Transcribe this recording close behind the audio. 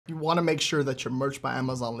You want to make sure that your Merch by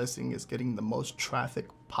Amazon listing is getting the most traffic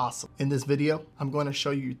possible. In this video, I'm going to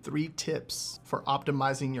show you 3 tips for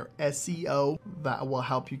optimizing your SEO that will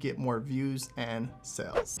help you get more views and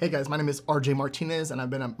sales. Hey guys, my name is RJ Martinez and I've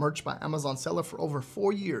been a Merch by Amazon seller for over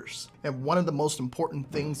 4 years. And one of the most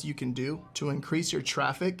important things you can do to increase your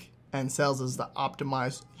traffic and sales is to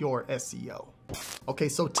optimize your SEO. Okay,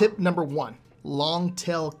 so tip number 1, long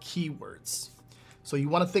tail keywords. So you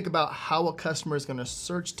want to think about how a customer is going to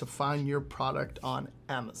search to find your product on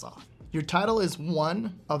Amazon. Your title is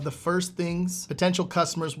one of the first things potential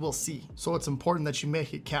customers will see, so it's important that you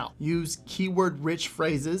make it count. Use keyword-rich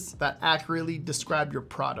phrases that accurately describe your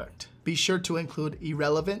product. Be sure to include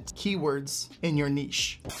irrelevant keywords in your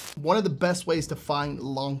niche. One of the best ways to find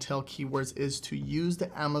long tail keywords is to use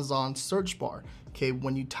the Amazon search bar. Okay,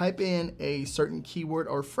 when you type in a certain keyword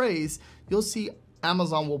or phrase, you'll see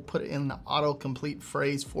Amazon will put in an autocomplete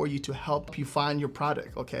phrase for you to help you find your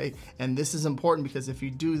product, okay? And this is important because if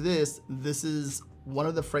you do this, this is one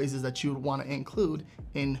of the phrases that you would want to include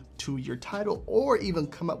into your title or even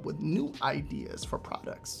come up with new ideas for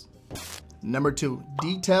products. Number 2,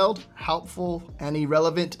 detailed, helpful, and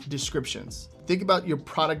irrelevant descriptions. Think about your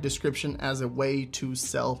product description as a way to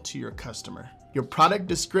sell to your customer. Your product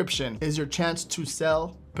description is your chance to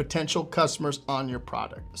sell potential customers on your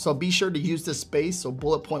product. So be sure to use this space, so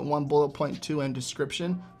bullet point 1, bullet point 2, and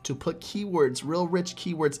description to put keywords, real rich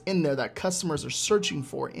keywords in there that customers are searching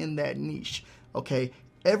for in that niche, okay?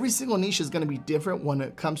 Every single niche is gonna be different when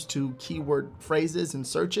it comes to keyword phrases and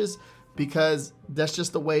searches because that's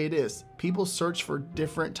just the way it is. People search for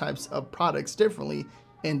different types of products differently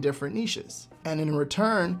in different niches. And in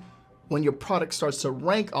return, when your product starts to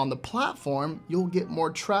rank on the platform, you'll get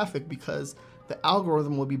more traffic because the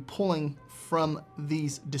algorithm will be pulling from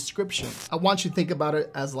these descriptions. I want you to think about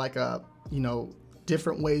it as like a,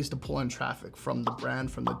 different ways to pull in traffic from the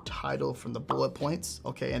brand, from the title, from the bullet points,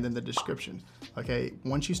 okay, and then the description, okay?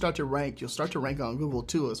 Once you start to rank, you'll start to rank on Google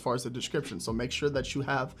too as far as the description. So make sure that you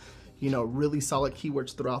have, really solid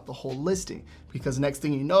keywords throughout the whole listing because next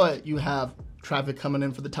thing you know it, you have traffic coming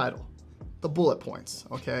in for the title, the bullet points,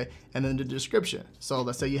 okay? And then the description. So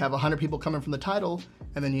let's say you have 100 people coming from the title,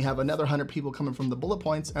 and then you have another 100 people coming from the bullet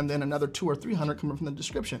points, and then another 200 or 300 coming from the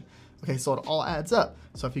description. Okay, so it all adds up.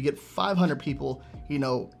 So if you get 500 people,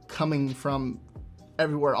 coming from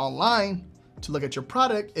everywhere online to look at your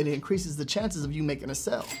product, it increases the chances of you making a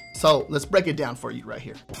sale. So let's break it down for you right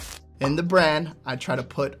here. In the brand, I try to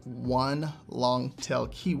put 1 long tail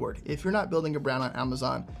keyword. If you're not building a brand on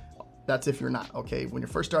Amazon, that's if you're not, okay? When you're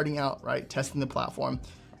first starting out, right, testing the platform,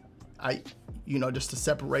 just to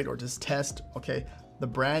separate or just test, okay, the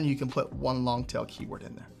brand, you can put 1 long tail keyword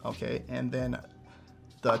in there, okay? And then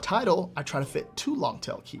the title, I try to fit 2 long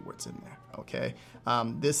tail keywords in there, okay?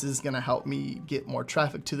 This is gonna help me get more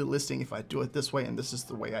traffic to the listing if I do it this way, and this is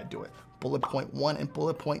the way I do it. Bullet point 1 and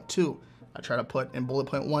bullet point 2. I try to put in bullet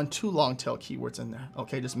point 1, 2 long tail keywords in there,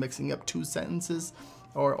 okay? Just mixing up 2 sentences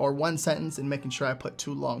or 1 sentence and making sure I put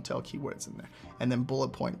 2 long tail keywords in there. And then bullet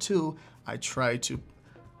point 2, I try to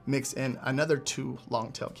mix in another 2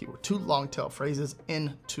 long tail keywords, 2 long tail phrases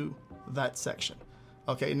into that section.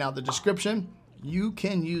 Okay, now the description, you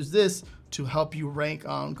can use this to help you rank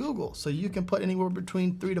on Google. So you can put anywhere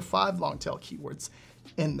between 3 to 5 long tail keywords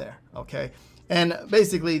in there, okay? And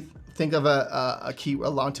basically think of a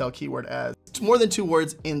long tail keyword as more than 2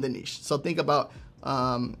 words in the niche. So think about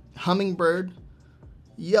hummingbird,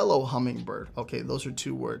 yellow hummingbird. Okay, those are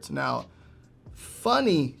 2 words. Now,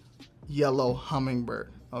 funny yellow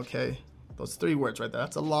hummingbird. Okay, those 3 words right there.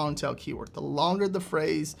 That's a long tail keyword. The longer the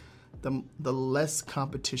phrase, the less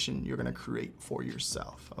competition you're gonna create for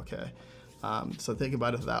yourself, okay? So think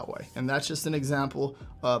about it that way. And that's just an example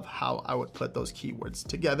of how I would put those keywords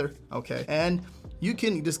together, okay? And you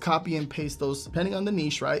can just copy and paste those, depending on the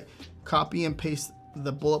niche, right? Copy and paste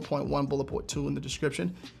the bullet point 1, bullet point 2 in the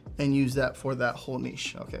description and use that for that whole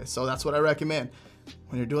niche, okay? So that's what I recommend.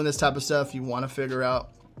 When you're doing this type of stuff, you wanna figure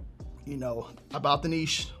out, about the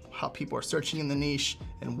niche, how people are searching in the niche,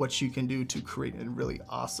 and what you can do to create a really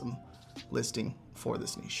awesome listing for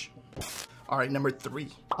this niche. All right, number 3,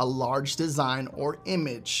 a large design or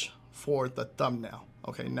image for the thumbnail.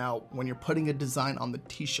 Okay, now when you're putting a design on the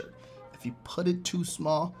t-shirt, if you put it too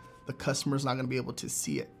small, the customer's not gonna be able to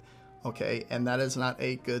see it, okay? And that is not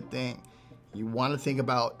a good thing. You wanna think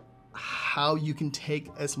about how you can take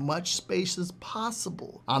as much space as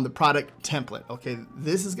possible on the product template, okay?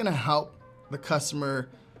 This is gonna help the customer,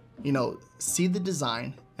 see the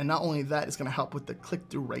design, and not only that, it's gonna help with the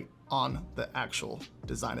click-through rate on the actual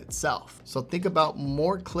design itself. So think about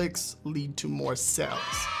more clicks lead to more sales,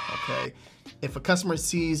 okay? If a customer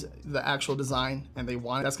sees the actual design and they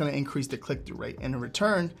want it, that's gonna increase the click-through rate. And in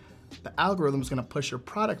return, the algorithm is gonna push your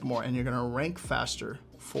product more and you're gonna rank faster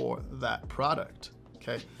for that product,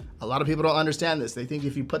 okay? A lot of people don't understand this. They think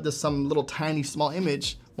if you put this some little tiny small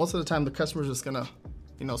image, most of the time the customer's just gonna,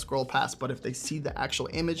 scroll past. But if they see the actual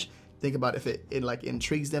image, think about if it like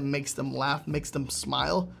intrigues them, makes them laugh, makes them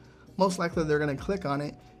smile, most likely they're gonna click on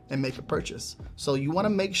it and make a purchase. So you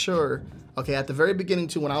wanna make sure, okay, at the very beginning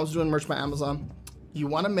too, when I was doing merch by Amazon, you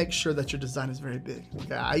wanna make sure that your design is very big,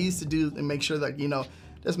 okay? I used to do and make sure that,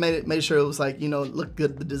 just made sure it was like, look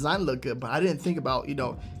good, the design looked good, but I didn't think about,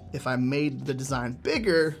 if I made the design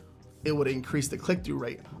bigger, it would increase the click-through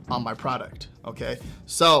rate on my product, okay?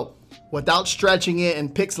 So without stretching it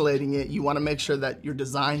and pixelating it, you wanna make sure that your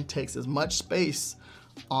design takes as much space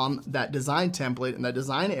on that design template and that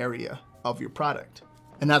design area of your product.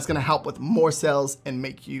 And that's gonna help with more sales and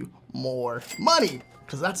make you more money,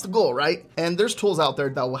 because that's the goal, right? And there's tools out there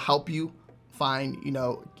that will help you find,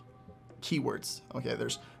 keywords. Okay,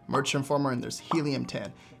 there's Merch Informer and there's Helium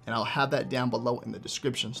 10, and I'll have that down below in the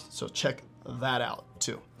description, so check that out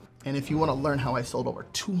too. And if you want to learn how I sold over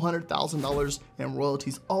 $200,000 in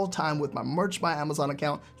royalties all time with my Merch by Amazon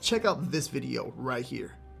account, check out this video right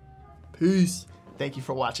here. Peace. Thank you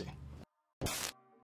for watching.